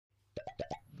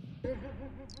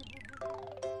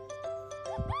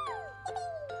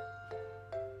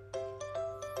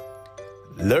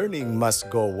Learning must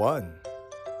go on.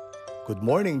 Good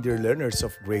morning, dear learners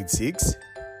of grade 6.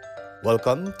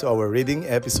 Welcome to our reading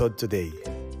episode today.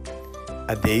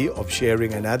 A day of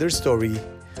sharing another story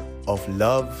of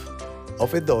love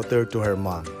of a daughter to her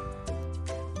mom.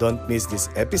 Don't miss this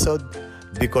episode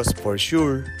because for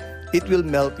sure, it will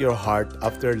melt your heart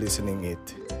after listening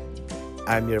it.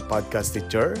 I'm your podcast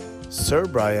teacher, Sir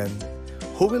Brian,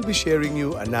 who will be sharing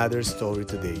you another story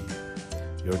today.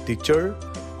 Your teacher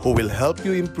who will help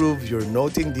you improve your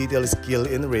noting detail skill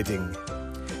in reading.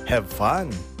 Have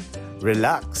fun,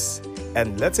 relax,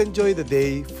 and let's enjoy the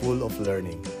day full of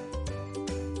learning.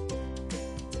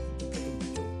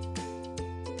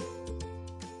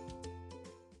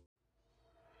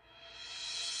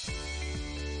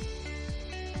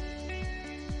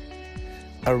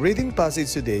 Our reading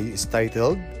passage today is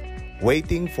titled,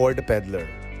 Waiting for the Peddler.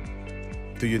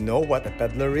 Do you know what a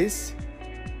peddler is?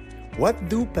 What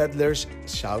do peddlers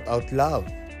shout out loud?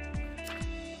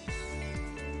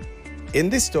 In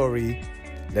this story,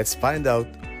 let's find out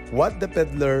what the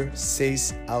peddler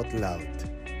says out loud.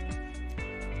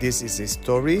 This is a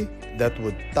story that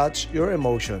would touch your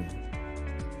emotion.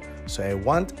 So I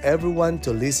want everyone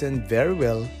to listen very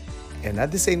well and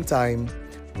at the same time,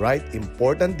 write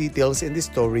important details in the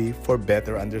story for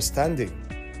better understanding.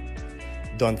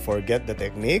 Don't forget the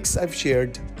techniques I've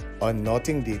shared on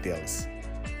noting details.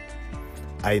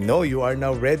 I know you are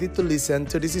now ready to listen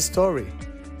to this story.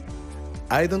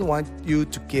 I don't want you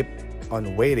to keep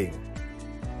on waiting.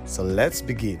 So let's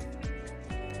begin.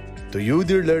 To you,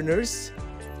 dear learners,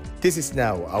 this is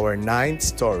now our 9th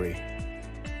story.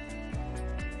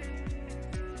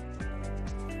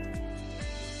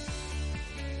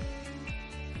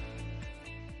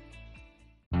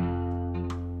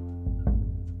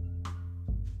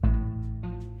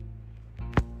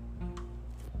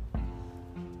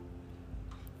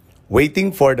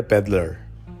 Waiting for the peddler.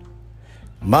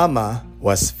 Mama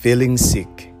was feeling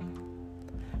sick.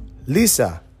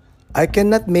 Lisa, I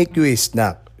cannot make you a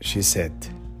snack, she said.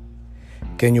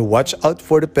 Can you watch out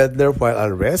for the peddler while I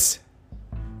rest?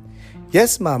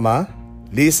 Yes, Mama,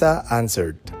 Lisa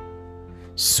answered.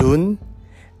 Soon,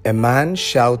 a man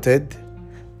shouted,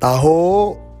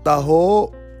 Taho!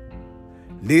 Taho!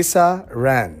 Lisa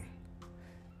ran.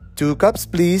 2 cups,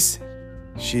 please,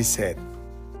 she said.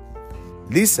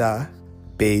 Lisa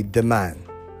paid the man.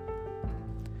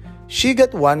 She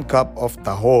got 1 cup of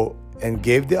taho and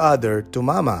gave the other to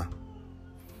Mama.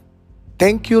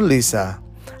 Thank you, Lisa.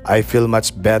 I feel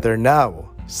much better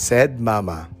now, said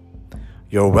Mama.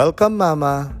 You're welcome,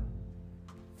 Mama.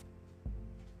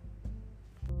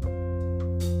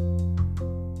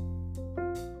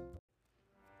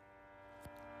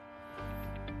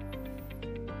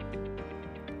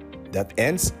 That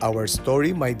ends our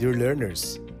story, my dear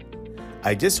learners.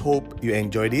 I just hope you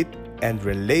enjoyed it and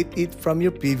relate it from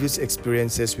your previous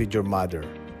experiences with your mother.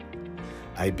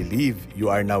 I believe you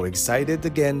are now excited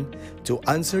again to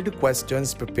answer the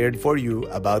questions prepared for you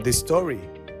about this story.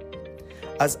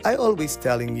 As I always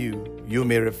telling you, you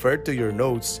may refer to your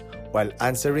notes while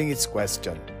answering its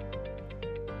question.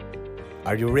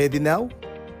 Are you ready now?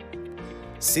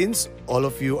 Since all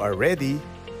of you are ready,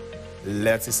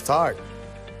 let's start.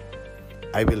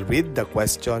 I will read the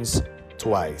questions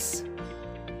twice.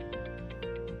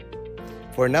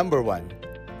 For number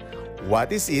 1,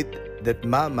 what is it that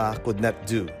Mama could not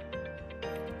do?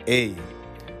 A.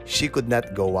 She could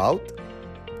not go out.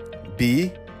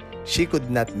 B. She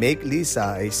could not make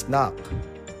Lisa a snack.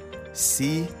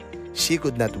 C. She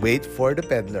could not wait for the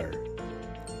peddler.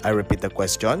 I repeat the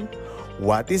question.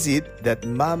 What is it that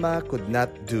Mama could not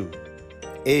do?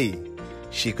 A.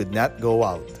 She could not go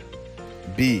out.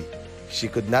 B. She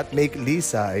could not make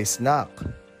Lisa a snack.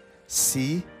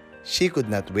 C. She could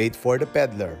not wait for the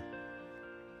peddler.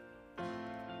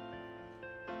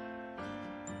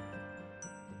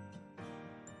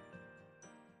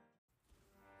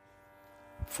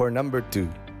 For number 2,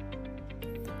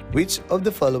 which of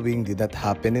the following did not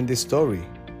happen in this story?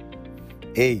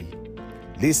 A.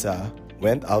 Lisa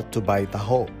went out to buy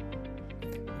taho.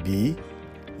 B.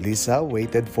 Lisa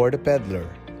waited for the peddler.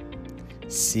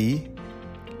 C.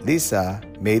 Lisa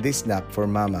made a snack for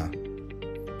Mama.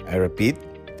 I repeat,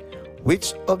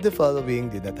 which of the following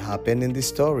did not happen in this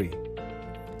story?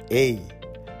 A.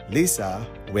 Lisa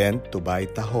went to buy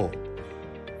taho.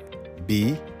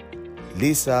 B.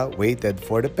 Lisa waited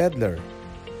for the peddler.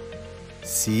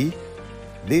 C.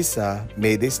 Lisa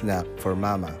made a snack for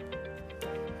Mama.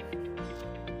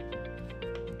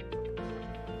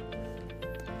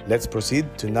 Let's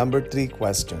proceed to number 3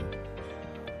 question.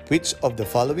 Which of the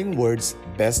following words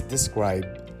best describe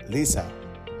Lisa?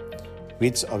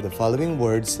 Which of the following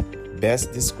words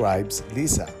best describes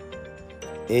Lisa?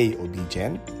 A.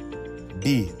 Obedient.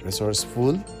 B.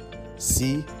 Resourceful.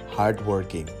 C.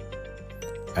 Hardworking.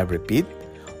 I repeat,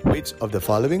 which of the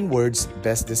following words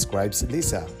best describes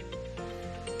Lisa?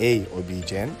 A.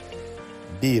 Obedient.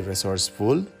 B.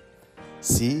 Resourceful.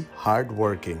 C.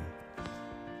 Hardworking.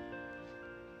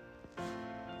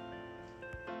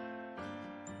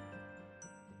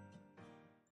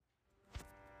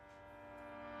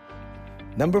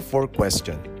 Number 4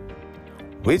 question.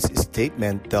 Which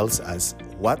statement tells us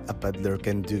what a peddler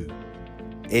can do?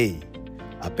 A.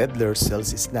 A peddler sells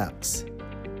snacks.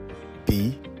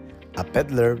 B. A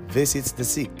peddler visits the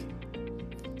sick.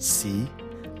 C.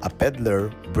 A peddler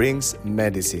brings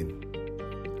medicine.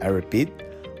 I repeat,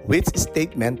 which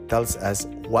statement tells us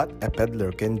what a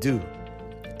peddler can do?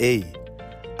 A.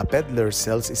 A peddler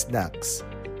sells snacks.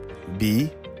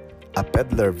 B. A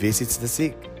peddler visits the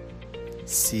sick.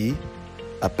 C.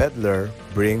 A peddler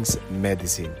brings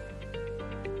medicine.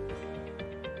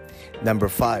 Number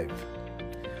 5.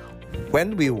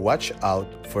 When we watch out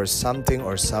for something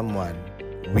or someone,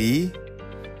 we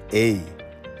A.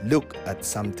 Look at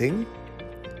something.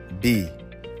 B.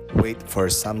 Wait for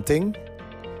something.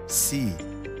 C.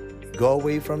 Go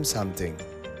away from something.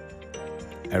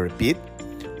 I repeat,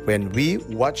 when we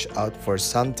watch out for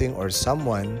something or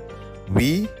someone,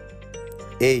 we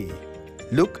A.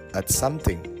 Look at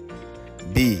something.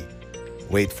 B.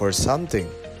 Wait for something.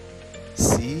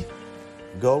 C.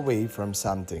 Go away from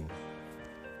something.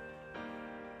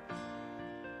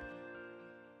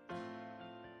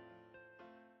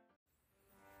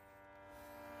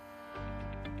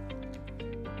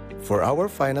 For our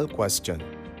final question,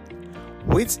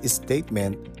 which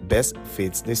statement best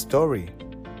fits the story?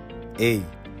 A.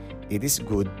 It is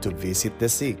good to visit the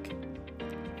sick.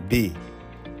 B.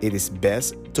 It is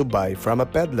best to buy from a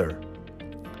peddler.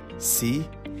 C.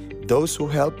 Those who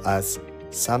help us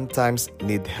sometimes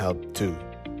need help too.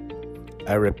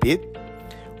 I repeat,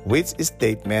 which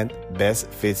statement best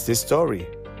fits the story?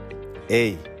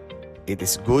 A. It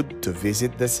is good to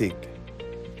visit the sick.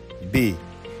 B.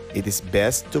 It is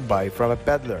best to buy from a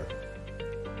peddler.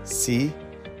 C.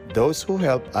 Those who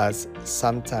help us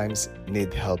sometimes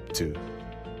need help too.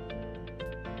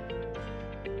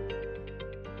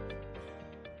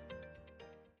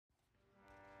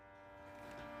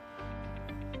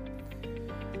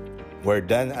 We're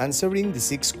done answering the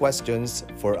 6 questions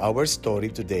for our story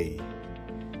today.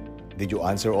 Did you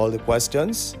answer all the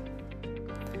questions?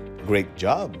 Great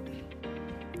job!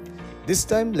 This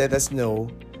time, let us know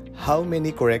how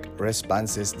many correct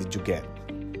responses did you get.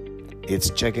 It's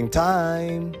checking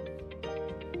time!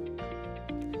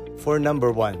 For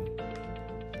number 1,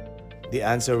 the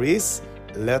answer is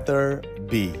letter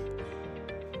B.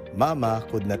 Mama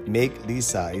could not make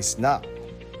Lisa a snack.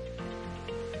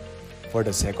 For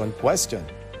the second question,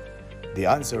 the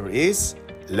answer is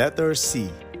letter C.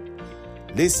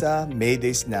 Lisa made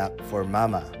a snack for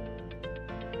Mama.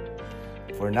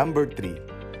 For number 3,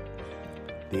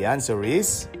 the answer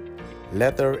is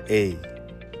letter A.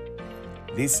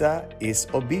 Lisa is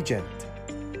obedient.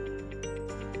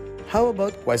 How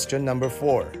about question number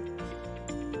 4?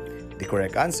 The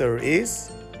correct answer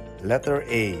is letter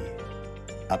A.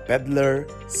 A peddler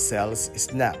sells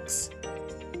snacks.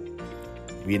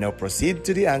 We now proceed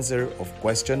to the answer of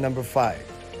question number 5.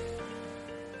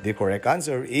 The correct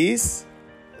answer is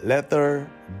letter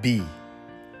B.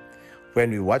 When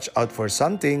we watch out for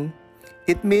something,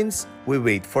 it means we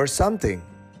wait for something.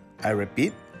 I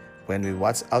repeat, when we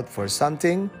watch out for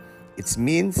something, it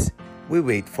means we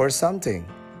wait for something.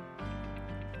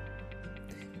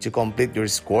 To complete your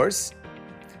scores,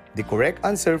 the correct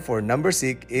answer for number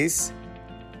 6 is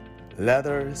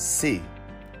letter C.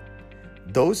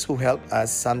 Those who help us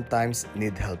sometimes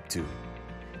need help too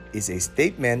is a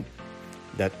statement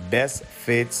that best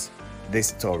fits the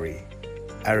story.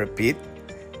 I repeat,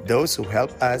 those who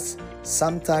help us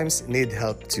sometimes need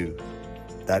help too.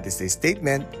 That is a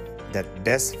statement that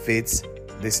best fits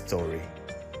the story.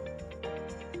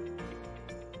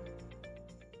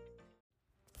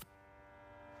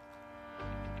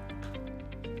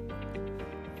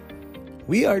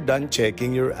 We are done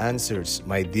checking your answers,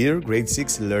 my dear grade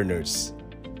 6 learners.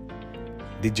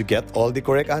 Did you get all the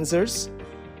correct answers?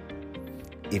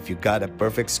 If you got a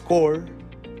perfect score,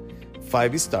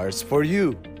 5 stars for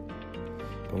you.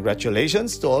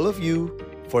 Congratulations to all of you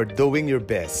for doing your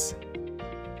best.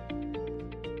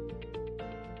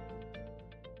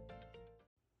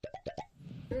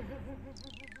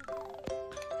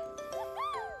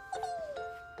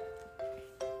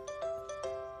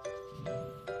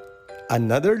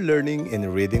 Another learning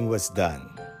in reading was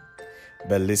done.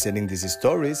 By listening these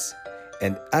stories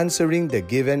and answering the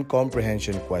given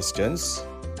comprehension questions,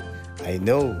 I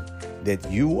know that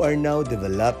you are now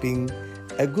developing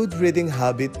a good reading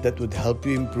habit that would help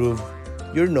you improve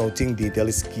your noting detail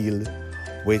skill,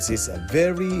 which is a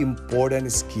very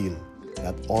important skill,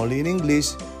 not only in English,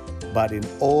 but in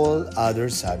all other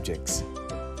subjects.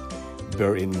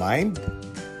 Bear in mind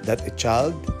that a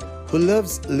child who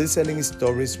loves listening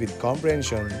stories with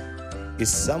comprehension is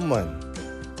someone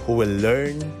who will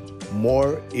learn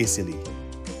more easily.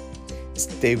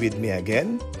 Stay with me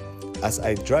again as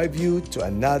I drive you to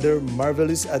another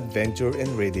marvelous adventure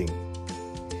in reading.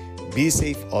 Be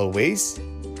safe always,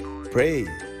 pray,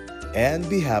 and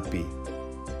be happy.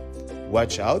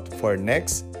 Watch out for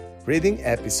next reading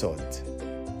episode.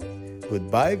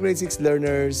 Goodbye, grade 6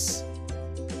 learners.